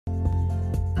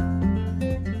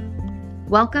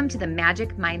Welcome to the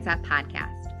Magic Mindset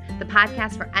Podcast, the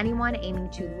podcast for anyone aiming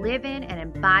to live in and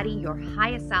embody your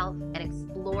highest self and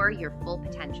explore your full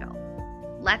potential.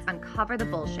 Let's uncover the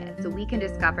bullshit so we can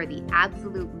discover the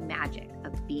absolute magic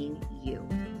of being you.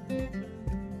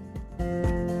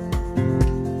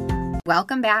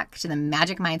 Welcome back to the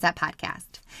Magic Mindset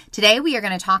Podcast. Today we are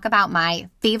going to talk about my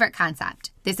favorite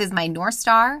concept. This is my North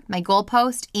Star, my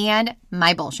goalpost, and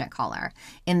my bullshit collar.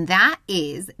 And that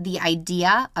is the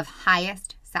idea of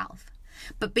highest self.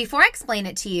 But before I explain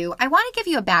it to you, I want to give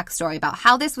you a backstory about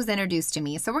how this was introduced to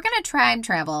me. So we're going to try and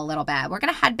travel a little bit. We're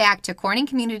going to head back to Corning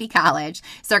Community College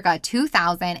circa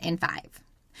 2005.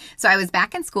 So I was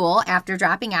back in school after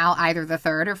dropping out either the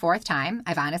third or fourth time.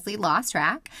 I've honestly lost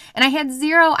track. And I had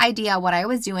zero idea what I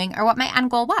was doing or what my end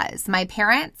goal was. My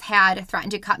parents had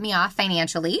threatened to cut me off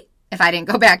financially if I didn't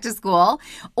go back to school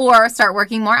or start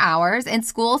working more hours. And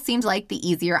school seemed like the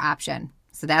easier option.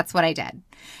 So that's what I did.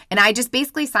 And I just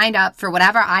basically signed up for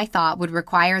whatever I thought would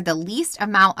require the least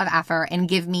amount of effort and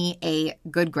give me a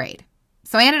good grade.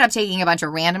 So I ended up taking a bunch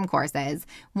of random courses,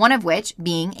 one of which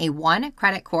being a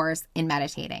 1-credit course in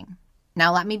meditating.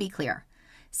 Now, let me be clear.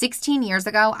 16 years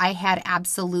ago, I had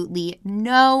absolutely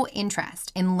no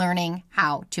interest in learning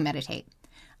how to meditate.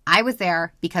 I was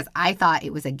there because I thought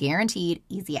it was a guaranteed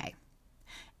easy A.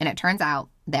 And it turns out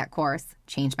that course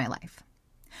changed my life.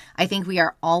 I think we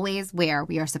are always where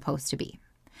we are supposed to be.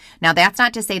 Now, that's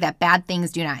not to say that bad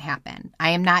things do not happen.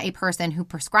 I am not a person who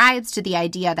prescribes to the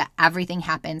idea that everything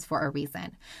happens for a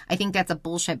reason. I think that's a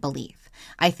bullshit belief.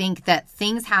 I think that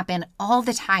things happen all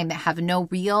the time that have no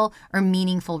real or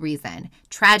meaningful reason.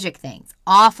 Tragic things,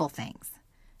 awful things,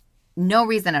 no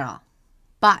reason at all.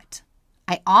 But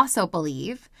I also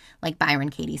believe, like Byron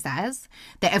Katie says,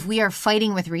 that if we are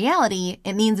fighting with reality,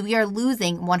 it means we are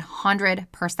losing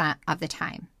 100% of the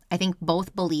time. I think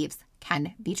both beliefs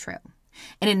can be true.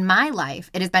 And in my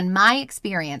life, it has been my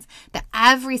experience that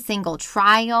every single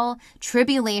trial,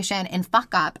 tribulation, and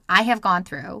fuck up I have gone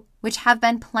through, which have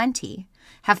been plenty,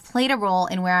 have played a role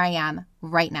in where I am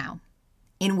right now.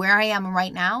 And where I am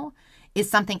right now is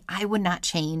something I would not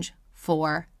change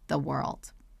for the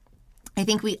world. I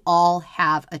think we all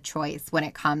have a choice when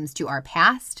it comes to our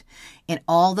past and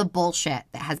all the bullshit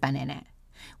that has been in it.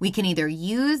 We can either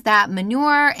use that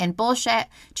manure and bullshit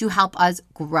to help us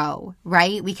grow,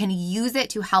 right? We can use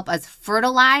it to help us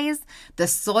fertilize the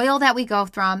soil that we go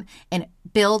from and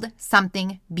build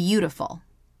something beautiful.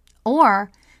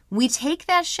 Or we take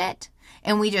that shit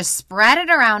and we just spread it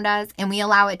around us and we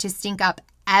allow it to stink up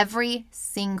every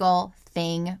single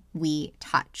thing we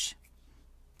touch.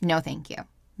 No, thank you.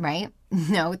 Right?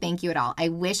 No, thank you at all. I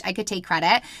wish I could take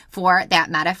credit for that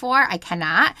metaphor. I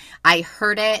cannot. I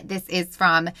heard it. This is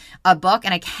from a book,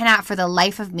 and I cannot for the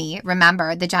life of me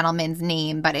remember the gentleman's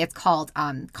name, but it's called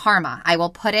Karma. I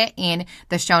will put it in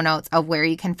the show notes of where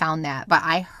you can find that. But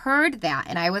I heard that,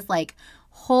 and I was like,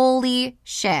 holy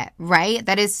shit, right?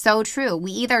 That is so true.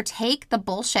 We either take the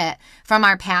bullshit from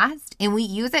our past and we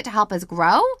use it to help us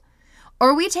grow,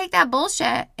 or we take that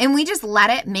bullshit and we just let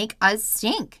it make us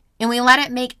stink. And we let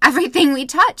it make everything we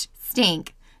touch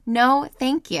stink. No,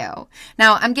 thank you.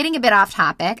 Now, I'm getting a bit off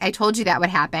topic. I told you that would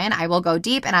happen. I will go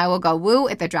deep and I will go woo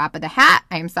at the drop of the hat.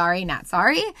 I'm sorry, not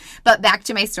sorry. But back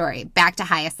to my story, back to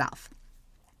highest self.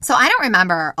 So I don't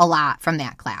remember a lot from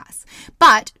that class.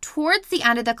 But towards the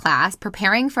end of the class,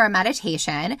 preparing for a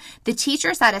meditation, the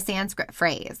teacher said a Sanskrit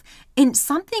phrase. And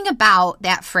something about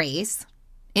that phrase,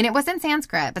 and it was in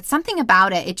Sanskrit, but something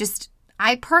about it,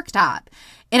 I perked up.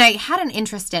 And I had an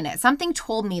interest in it. Something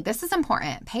told me this is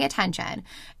important. Pay attention.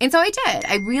 And so I did.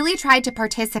 I really tried to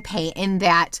participate in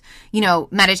that,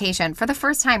 meditation for the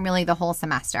first time really the whole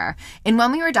semester. And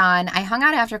when we were done, I hung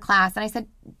out after class and I said,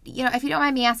 if you don't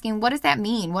mind me asking, what does that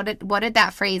mean? What did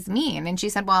that phrase mean? And she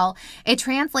said, well, it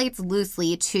translates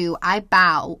loosely to I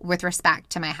bow with respect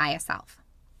to my highest self.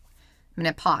 I'm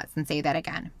going to pause and say that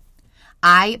again.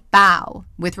 I bow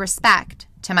with respect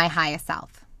to my highest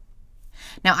self.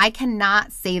 Now, I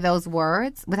cannot say those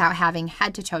words without having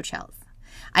head to toe chills.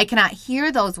 I cannot hear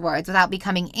those words without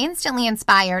becoming instantly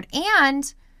inspired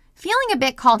and feeling a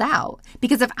bit called out.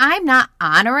 Because if I'm not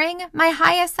honoring my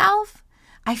highest self,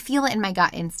 I feel it in my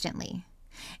gut instantly.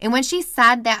 And when she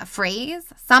said that phrase,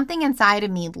 something inside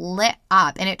of me lit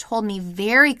up and it told me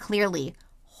very clearly,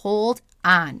 hold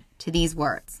on to these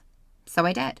words. So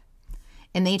I did.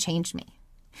 And they changed me.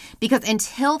 Because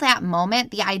until that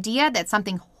moment, the idea that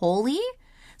something holy,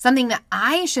 something that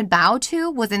I should bow to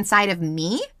was inside of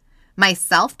me, my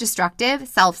self-destructive,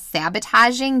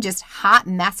 self-sabotaging, just hot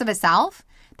mess of a self,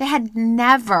 that had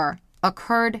never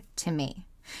occurred to me.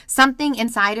 Something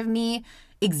inside of me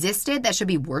existed, that should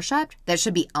be worshiped, that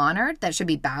should be honored, that should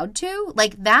be bowed to.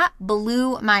 Like, that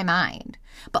blew my mind.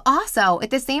 But also, at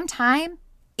the same time,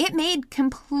 it made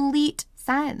complete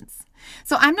sense.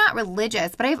 So I'm not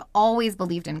religious, but I've always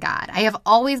believed in God. I have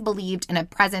always believed in a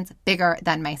presence bigger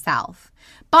than myself.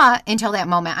 But until that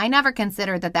moment, I never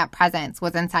considered that that presence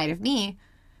was inside of me.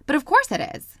 But of course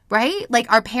it is, right?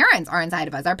 Like, our parents are inside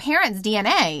of us. Our parents'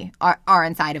 DNA are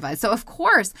inside of us. So of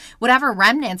course, whatever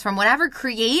remnants from whatever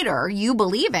creator you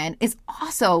believe in is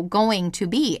also going to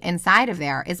be inside of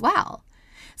there as well.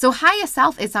 So highest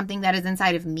self is something that is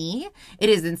inside of me. It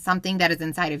is something that is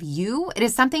inside of you. It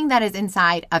is something that is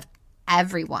inside of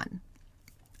everyone.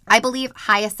 I believe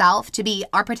highest self to be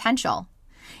our potential.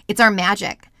 It's our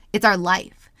magic. It's our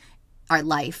life. Our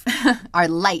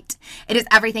light. It is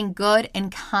everything good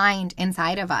and kind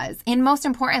inside of us. And most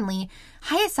importantly,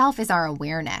 highest self is our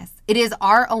awareness. It is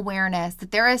our awareness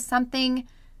that there is something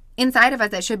inside of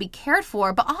us that should be cared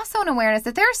for, but also an awareness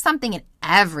that there is something in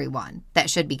everyone that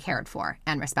should be cared for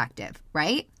and respected,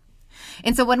 right?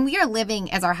 And so when we are living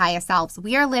as our highest selves,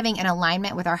 we are living in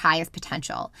alignment with our highest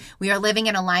potential. We are living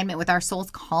in alignment with our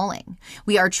soul's calling.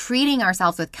 We are treating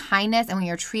ourselves with kindness, and we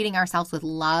are treating ourselves with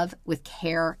love, with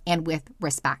care, and with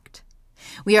respect.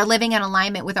 We are living in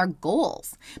alignment with our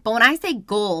goals. But when I say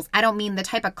goals, I don't mean the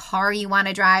type of car you want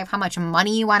to drive, how much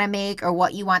money you want to make, or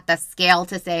what you want the scale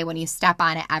to say when you step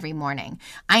on it every morning.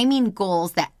 I mean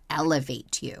goals that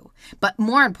elevate you. But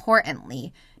more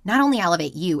importantly, not only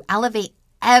elevate you, elevate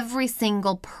every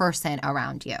single person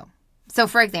around you. So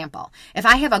for example, if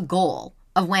I have a goal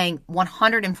of weighing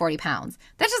 140 pounds,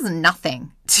 that does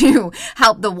nothing to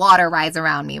help the water rise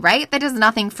around me, right? That does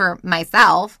nothing for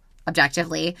myself,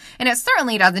 objectively, and it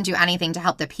certainly doesn't do anything to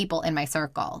help the people in my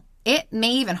circle. It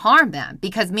may even harm them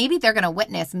because maybe they're going to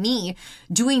witness me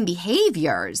doing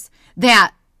behaviors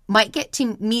that might get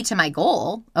me to my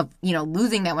goal of,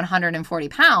 losing that 140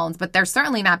 pounds, but they're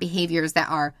certainly not behaviors that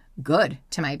are good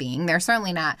to my being. They're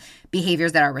certainly not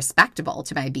behaviors that are respectable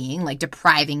to my being, like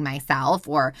depriving myself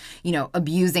or,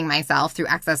 abusing myself through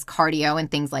excess cardio and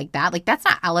things like that. Like, that's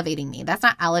not elevating me. That's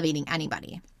not elevating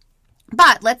anybody.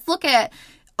 But let's look at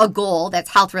a goal that's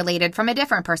health related from a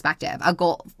different perspective.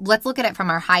 Let's look at it from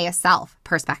our highest self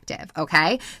perspective,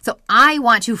 okay? So I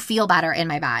want to feel better in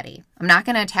my body. I'm not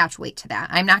going to attach weight to that.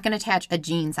 I'm not going to attach a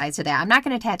jean size to that. I'm not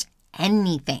going to attach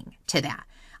anything to that.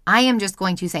 I am just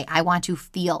going to say, I want to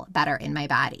feel better in my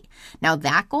body. Now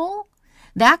that goal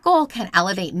can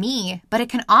elevate me, but it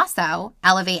can also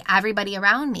elevate everybody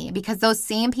around me, because those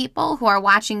same people who are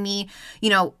watching me,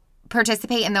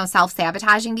 participate in those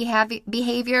self-sabotaging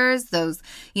behaviors, those,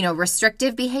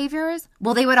 restrictive behaviors,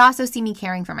 well, they would also see me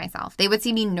caring for myself. They would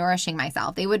see me nourishing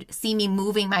myself. They would see me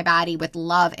moving my body with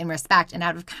love and respect and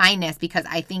out of kindness, because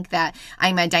I think that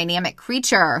I'm a dynamic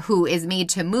creature who is made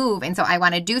to move. And so I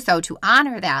want to do so to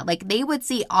honor that. Like, they would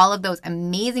see all of those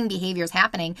amazing behaviors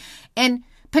happening and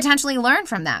potentially learn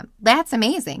from them. That's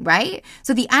amazing, right?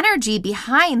 So the energy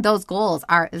behind those goals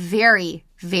are very,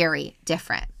 very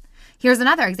different. Here's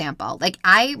another example. Like,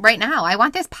 right now, I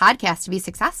want this podcast to be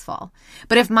successful.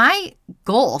 But if my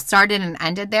goal started and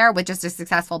ended there with just a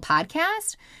successful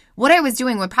podcast, what I was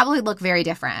doing would probably look very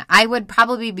different. I would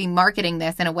probably be marketing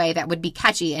this in a way that would be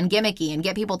catchy and gimmicky and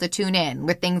get people to tune in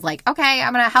with things like, okay,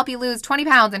 I'm going to help you lose 20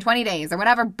 pounds in 20 days or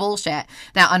whatever bullshit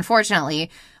that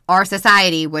unfortunately our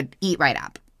society would eat right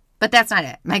up. But that's not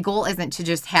it. My goal isn't to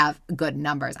just have good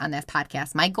numbers on this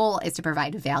podcast. My goal is to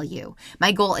provide value.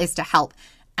 My goal is to help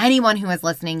anyone who is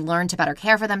listening learn to better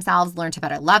care for themselves, learn to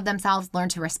better love themselves, learn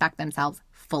to respect themselves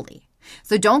fully.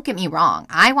 So don't get me wrong.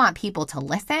 I want people to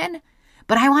listen,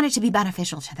 but I want it to be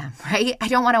beneficial to them, right? I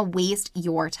don't want to waste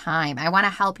your time. I want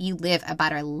to help you live a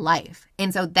better life.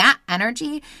 And so that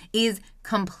energy is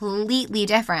completely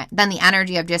different than the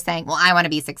energy of just saying, well, I want to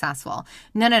be successful.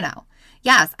 No.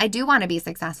 Yes, I do want to be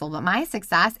successful, but my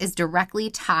success is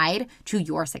directly tied to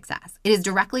your success. It is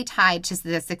directly tied to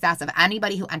the success of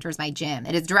anybody who enters my gym.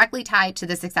 It is directly tied to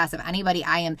the success of anybody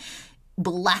I am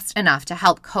blessed enough to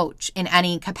help coach in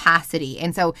any capacity.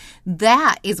 And so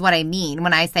that is what I mean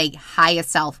when I say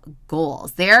highest self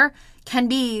goals. There can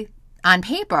be, on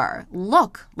paper,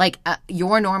 look like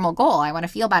your normal goal. I want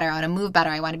to feel better. I want to move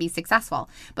better. I want to be successful.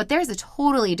 But there's a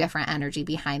totally different energy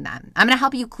behind them. I'm going to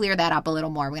help you clear that up a little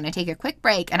more. We're going to take a quick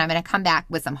break, and I'm going to come back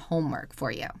with some homework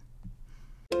for you.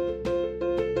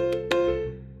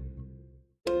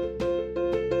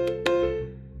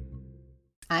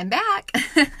 I'm back.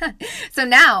 So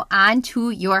now on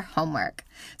to your homework.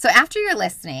 So after you're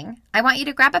listening, I want you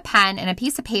to grab a pen and a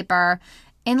piece of paper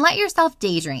and let yourself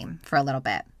daydream for a little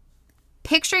bit.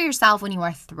 Picture yourself when you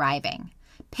are thriving.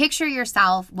 Picture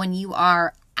yourself when you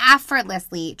are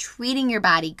effortlessly treating your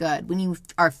body good, when you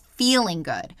are feeling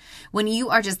good, when you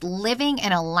are just living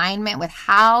in alignment with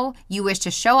how you wish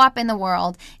to show up in the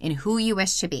world and who you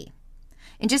wish to be.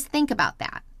 And just think about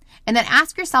that. And then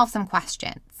ask yourself some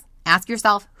questions. Ask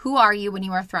yourself, who are you when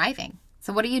you are thriving?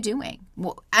 So what are you doing?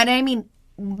 And I mean,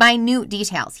 minute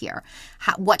details here.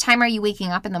 What time are you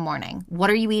waking up in the morning? What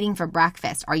are you eating for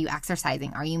breakfast? Are you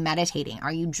exercising? Are you meditating?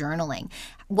 Are you journaling?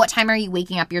 What time are you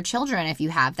waking up your children if you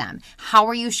have them? How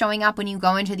are you showing up when you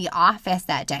go into the office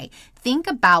that day? Think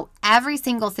about every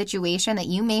single situation that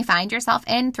you may find yourself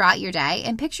in throughout your day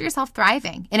and picture yourself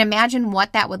thriving and imagine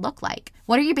what that would look like.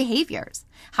 What are your behaviors?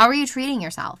 How are you treating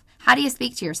yourself? How do you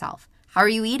speak to yourself? How are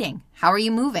you eating? How are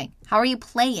you moving? How are you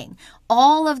playing?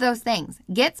 All of those things.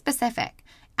 Get specific.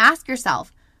 Ask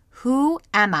yourself, who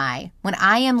am I when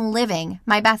I am living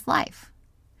my best life?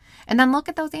 And then look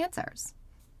at those answers.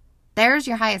 There's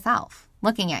your highest self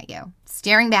looking at you,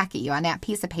 staring back at you on that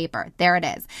piece of paper. There it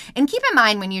is. And keep in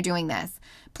mind when you're doing this,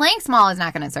 playing small is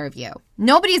not going to serve you.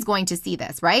 Nobody's going to see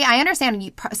this, right? I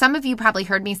understand some of you probably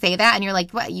heard me say that and you're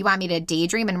like, what, you want me to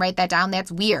daydream and write that down?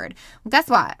 That's weird. Well, guess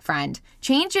what, friend?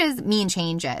 Changes mean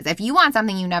changes. If you want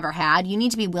something you never had, you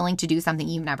need to be willing to do something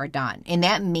you've never done. And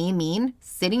that may mean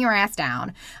sitting your ass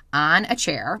down on a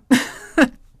chair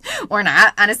or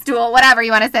not, on a stool, whatever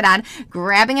you want to sit on,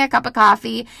 grabbing a cup of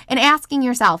coffee and asking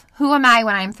yourself, who am I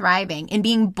when I'm thriving? And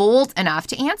being bold enough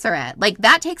to answer it. Like,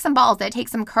 that takes some balls, that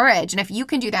takes some courage. And if you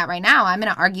can do that right now, I'm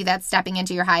going to argue that's stepping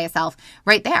into your highest self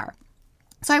right there.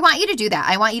 So I want you to do that.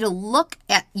 I want you to look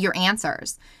at your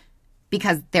answers,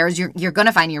 because you're going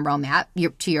to find your roadmap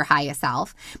to your highest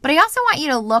self. But I also want you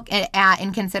to look at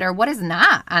and consider what is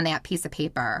not on that piece of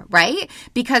paper, right?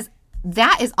 Because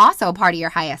that is also part of your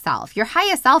highest self. Your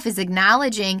highest self is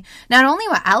acknowledging not only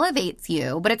what elevates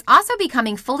you, but it's also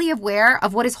becoming fully aware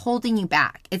of what is holding you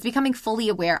back. It's becoming fully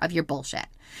aware of your bullshit.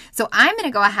 So I'm going to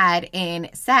go ahead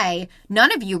and say,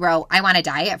 none of you wrote, I want to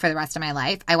diet for the rest of my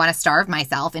life. I want to starve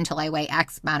myself until I weigh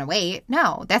X amount of weight.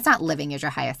 No, that's not living as your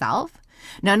highest self.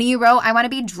 None of you wrote, I want to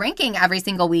be drinking every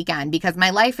single weekend because my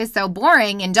life is so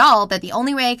boring and dull that the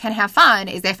only way I can have fun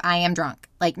is if I am drunk.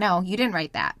 Like, no, you didn't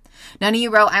write that. None of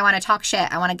you wrote, I want to talk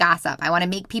shit. I want to gossip. I want to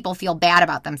make people feel bad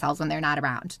about themselves when they're not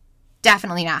around.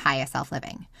 Definitely not highest self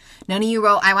living. None of you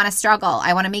wrote, I want to struggle.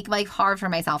 I want to make life hard for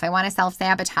myself. I want to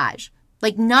self-sabotage.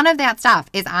 Like, none of that stuff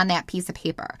is on that piece of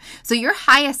paper. So your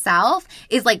highest self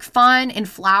is like fun and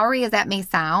flowery as that may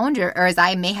sound, or as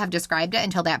I may have described it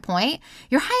until that point.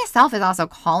 Your highest self is also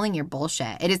calling your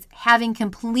bullshit. It is having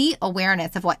complete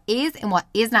awareness of what is and what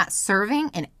is not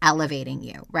serving and elevating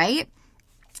you, right?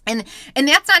 And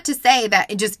that's not to say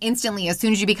that it just instantly, as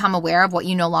soon as you become aware of what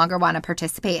you no longer want to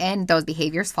participate in, those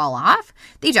behaviors fall off.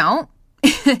 They don't.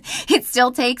 It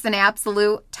still takes an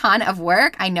absolute ton of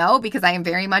work. I know, because I am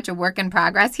very much a work in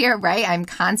progress here, right? I'm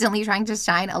constantly trying to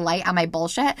shine a light on my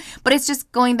bullshit, but it's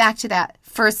just going back to that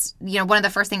first, one of the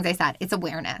first things I said, it's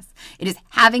awareness. It is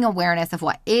having awareness of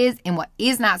what is and what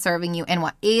is not serving you, and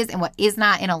what is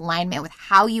not in alignment with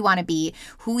how you want to be,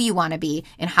 who you want to be,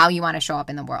 and how you want to show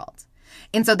up in the world.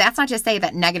 And so that's not to say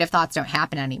that negative thoughts don't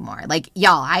happen anymore. Like,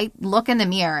 y'all, I look in the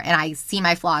mirror and I see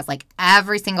my flaws like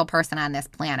every single person on this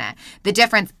planet. The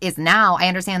difference is now I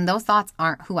understand those thoughts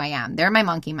aren't who I am. They're my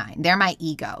monkey mind. They're my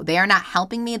ego. They are not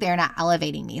helping me. They're not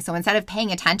elevating me. So instead of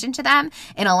paying attention to them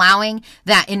and allowing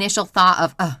that initial thought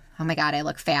of, oh my God, I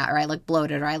look fat, or I look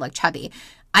bloated, or I look chubby,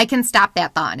 I can stop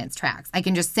that thought in its tracks. I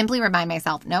can just simply remind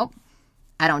myself, nope,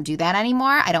 I don't do that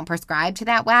anymore. I don't prescribe to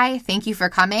that way. Thank you for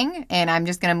coming. And I'm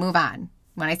just going to move on.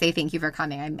 When I say thank you for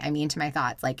coming, I mean to my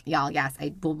thoughts. Like, y'all, yes,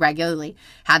 I will regularly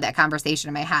have that conversation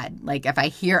in my head. Like, if I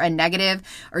hear a negative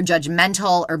or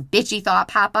judgmental or bitchy thought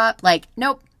pop up, like,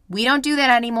 nope, we don't do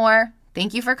that anymore.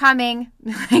 Thank you for coming.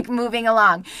 Like, moving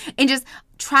along. And just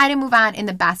try to move on in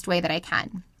the best way that I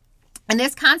can. And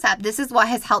this concept, this is what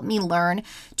has helped me learn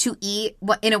to eat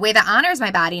in a way that honors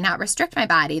my body, not restrict my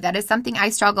body. That is something I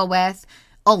struggle with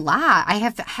a lot. I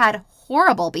have had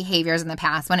horrible behaviors in the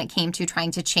past when it came to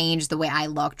trying to change the way I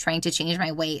look, trying to change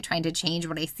my weight, trying to change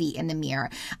what I see in the mirror.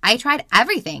 I tried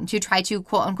everything to try to,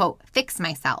 quote unquote, fix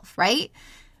myself, right?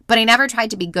 But I never tried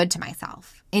to be good to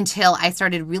myself until I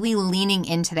started really leaning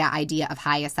into that idea of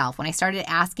highest self. When I started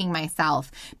asking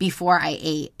myself before I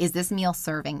ate, is this meal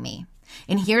serving me?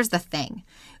 And here's the thing.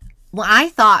 Well, I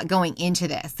thought going into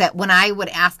this that when I would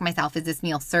ask myself, is this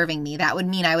meal serving me? That would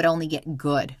mean I would only get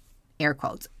good, air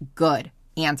quotes, good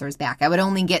answers back. I would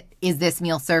only get, is this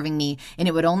meal serving me? And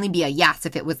it would only be a yes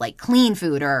if it was like clean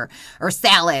food or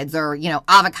salads or,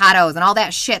 avocados and all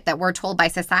that shit that we're told by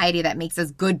society that makes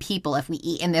us good people if we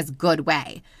eat in this good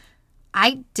way.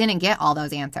 I didn't get all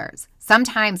those answers.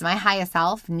 Sometimes my highest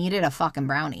self needed a fucking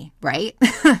brownie, right?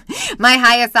 My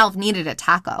highest self needed a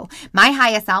taco. My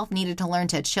highest self needed to learn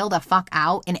to chill the fuck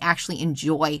out and actually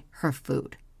enjoy her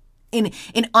food. In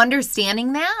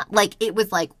understanding that, like, it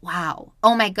was like, wow,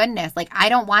 oh my goodness, like, I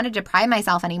don't want to deprive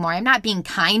myself anymore. I'm not being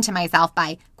kind to myself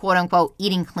by, quote unquote,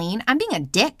 eating clean. I'm being a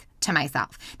dick to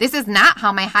myself. This is not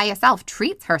how my highest self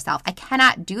treats herself. I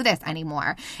cannot do this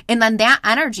anymore. And then that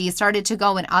energy started to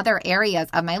go in other areas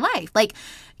of my life. Like,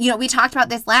 we talked about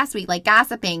this last week, like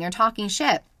gossiping or talking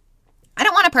shit. I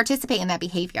don't want to participate in that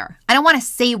behavior. I don't want to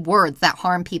say words that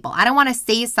harm people. I don't want to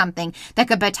say something that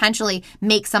could potentially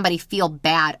make somebody feel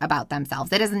bad about themselves.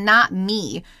 That is not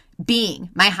me being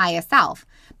my highest self.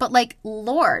 But like,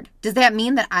 Lord, does that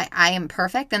mean that I am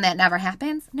perfect and that never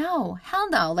happens? No, hell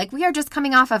no. Like, we are just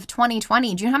coming off of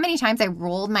 2020. Do you know how many times I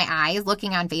rolled my eyes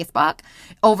looking on Facebook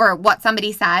over what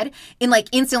somebody said and like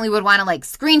instantly would want to like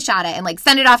screenshot it and like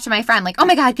send it off to my friend? Like, oh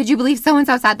my God, could you believe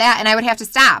so-and-so said that? And I would have to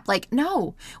stop. Like,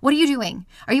 no, what are you doing?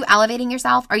 Are you elevating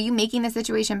yourself? Are you making the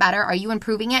situation better? Are you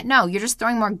improving it? No, you're just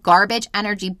throwing more garbage,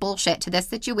 energy, bullshit to this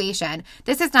situation.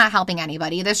 This is not helping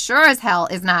anybody. This sure as hell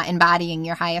is not embodying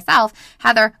your highest self.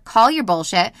 Heather, call your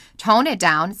bullshit, tone it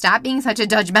down, stop being such a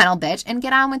judgmental bitch, and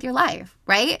get on with your life,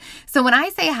 right? So when I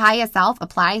say highest self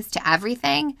applies to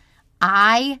everything,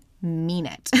 I mean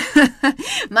it.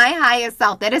 My highest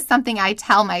self, that is something I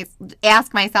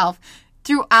ask myself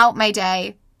throughout my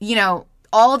day,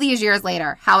 all these years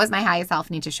later, how does my highest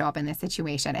self need to show up in this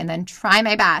situation? And then try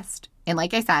my best. And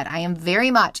like I said, I am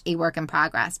very much a work in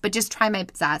progress, but just try my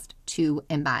best to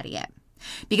embody it.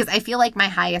 Because I feel like my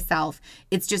highest self,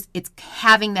 it's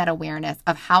having that awareness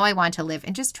of how I want to live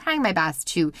and just trying my best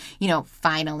to,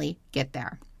 finally get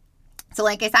there. So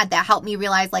like I said, that helped me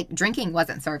realize like drinking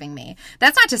wasn't serving me.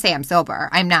 That's not to say I'm sober.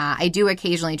 I'm not. I do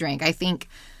occasionally drink. I think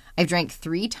I've drank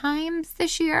 3 times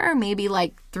this year, maybe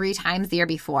like 3 times the year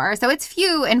before. So it's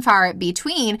few and far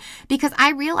between because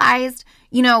I realized,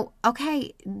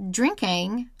 okay,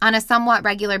 drinking on a somewhat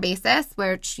regular basis,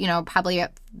 which, probably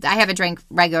I haven't drank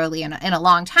regularly in a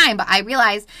long time, but I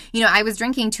realized, I was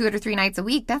drinking 2 or 3 nights a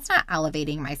week. That's not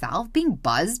elevating myself. Being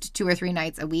buzzed 2 or 3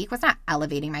 nights a week was not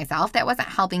elevating myself. That wasn't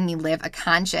helping me live a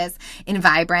conscious and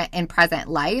vibrant and present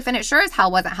life. And it sure as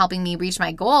hell wasn't helping me reach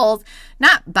my goals,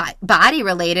 not body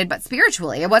related, but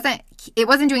spiritually. It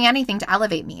wasn't doing anything to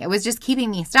elevate me. It was just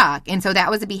keeping me stuck. And so that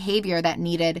was a behavior that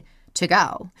needed to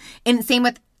go. And same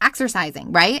with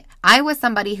exercising, right? I was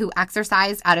somebody who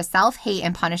exercised out of self-hate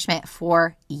and punishment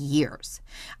for years.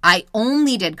 I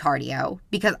only did cardio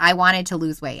because I wanted to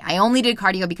lose weight. I only did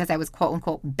cardio because I was quote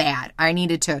unquote bad. I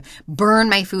needed to burn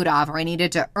my food off or I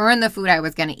needed to earn the food I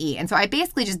was going to eat. And so I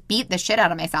basically just beat the shit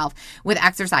out of myself with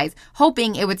exercise,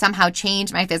 hoping it would somehow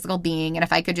change my physical being. And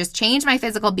if I could just change my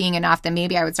physical being enough, then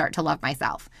maybe I would start to love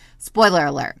myself. Spoiler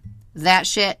alert. That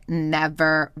shit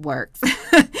never works.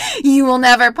 You will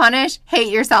never punish,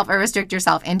 hate yourself, or restrict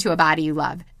yourself into a body you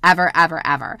love. Ever, ever,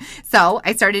 ever. So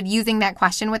I started using that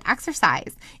question with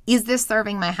exercise. Is this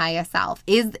serving my highest self?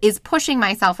 Is pushing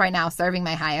myself right now serving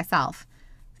my highest self?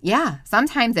 Yeah,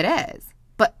 sometimes it is.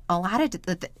 But a lot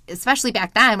of, especially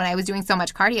back then when I was doing so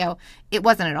much cardio, it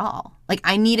wasn't at all. Like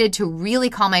I needed to really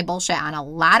call my bullshit on a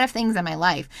lot of things in my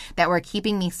life that were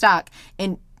keeping me stuck.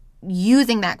 And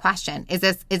using that question, is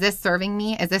this serving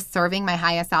me? Is this serving my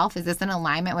highest self? Is this in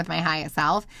alignment with my highest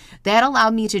self? That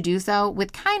allowed me to do so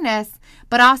with kindness,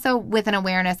 but also with an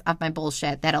awareness of my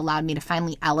bullshit that allowed me to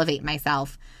finally elevate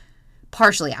myself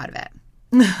partially out of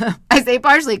it. I say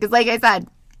partially because like I said,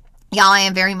 y'all, I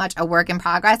am very much a work in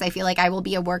progress. I feel like I will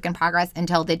be a work in progress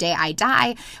until the day I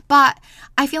die, but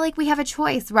I feel like we have a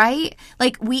choice, right?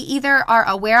 Like we either are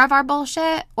aware of our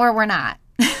bullshit or we're not.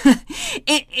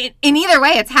 In either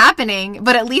way, it's happening,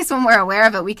 but at least when we're aware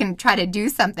of it, we can try to do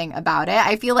something about it.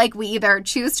 I feel like we either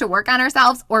choose to work on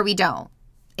ourselves or we don't.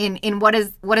 In what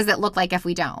does it look like if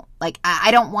we don't? Like,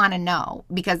 I don't want to know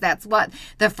because that's what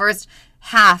the first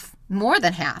half, more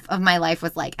than half of my life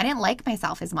was like. I didn't like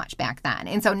myself as much back then.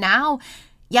 And so now,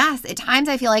 yes, at times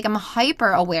I feel like I'm hyper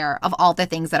aware of all the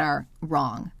things that are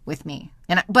wrong with me.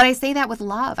 But I say that with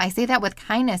love. I say that with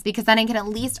kindness because then I can at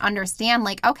least understand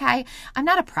like, okay, I'm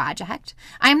not a project.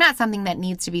 I'm not something that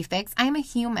needs to be fixed. I'm a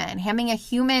human having a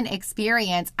human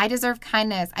experience. I deserve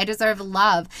kindness. I deserve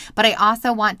love. But I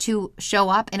also want to show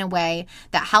up in a way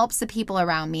that helps the people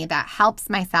around me, that helps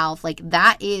myself. Like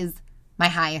that is my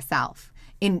highest self.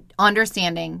 In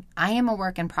understanding I am a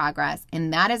work in progress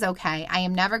and that is okay. I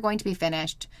am never going to be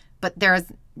finished, but there's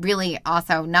really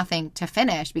also nothing to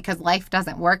finish because life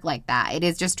doesn't work like that. It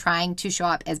is just trying to show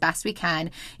up as best we can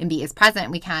and be as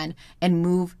present we can and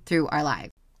move through our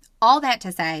lives. All that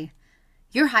to say,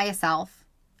 your highest self,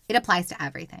 it applies to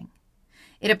everything.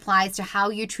 It applies to how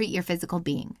you treat your physical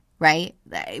being, right?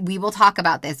 We will talk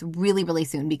about this really, really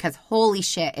soon because holy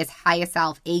shit, is highest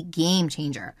self a game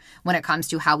changer when it comes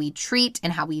to how we treat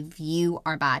and how we view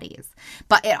our bodies.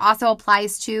 But it also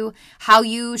applies to how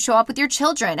you show up with your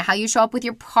children, how you show up with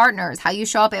your partners, how you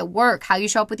show up at work, how you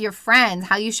show up with your friends,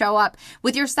 how you show up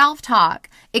with your self-talk.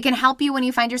 It can help you when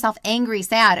you find yourself angry,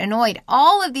 sad, annoyed,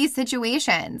 all of these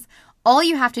situations. All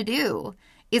you have to do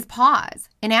is pause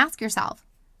and ask yourself,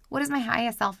 what does my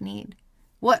highest self need?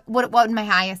 What would my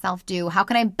highest self do? How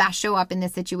can I best show up in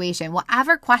this situation?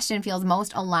 Whatever question feels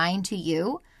most aligned to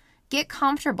you, get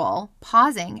comfortable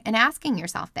pausing and asking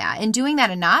yourself that. And doing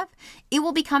that enough, it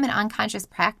will become an unconscious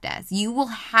practice. You will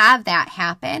have that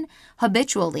happen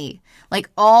habitually, like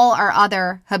all our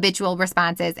other habitual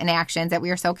responses and actions that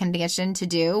we are so conditioned to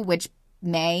do, which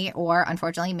may or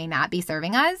unfortunately may not be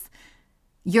serving us.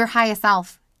 Your highest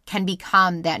self can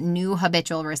become that new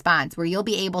habitual response where you'll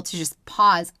be able to just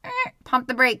pause, pump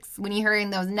the brakes when you're hearing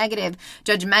those negative,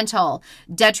 judgmental,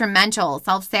 detrimental,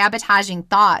 self-sabotaging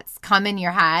thoughts come in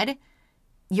your head.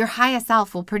 Your highest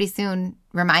self will pretty soon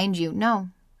remind you, no.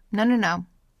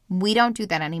 We don't do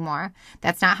that anymore.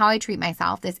 That's not how I treat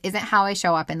myself. This isn't how I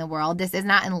show up in the world. This is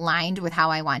not aligned with how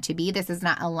I want to be. This is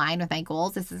not aligned with my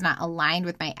goals. This is not aligned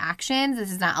with my actions.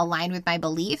 This is not aligned with my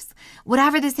beliefs.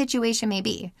 Whatever the situation may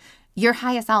be, your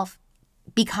highest self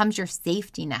becomes your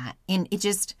safety net, and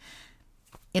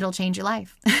it'll change your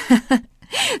life.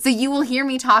 So you will hear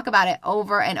me talk about it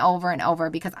over and over and over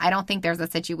because I don't think there's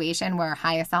a situation where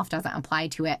highest self doesn't apply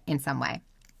to it in some way.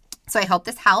 So I hope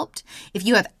this helped. If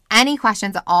you have any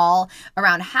questions at all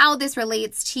around how this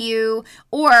relates to you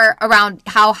or around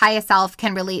how highest self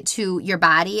can relate to your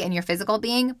body and your physical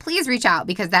being, please reach out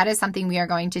because that is something we are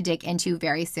going to dig into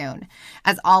very soon.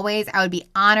 As always, I would be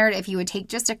honored if you would take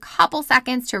just a couple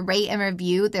seconds to rate and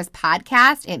review this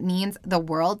podcast. It means the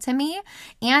world to me.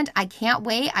 And I can't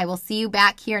wait. I will see you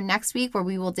back here next week where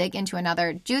we will dig into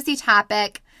another juicy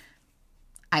topic.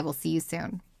 I will see you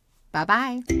soon.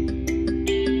 Bye-bye.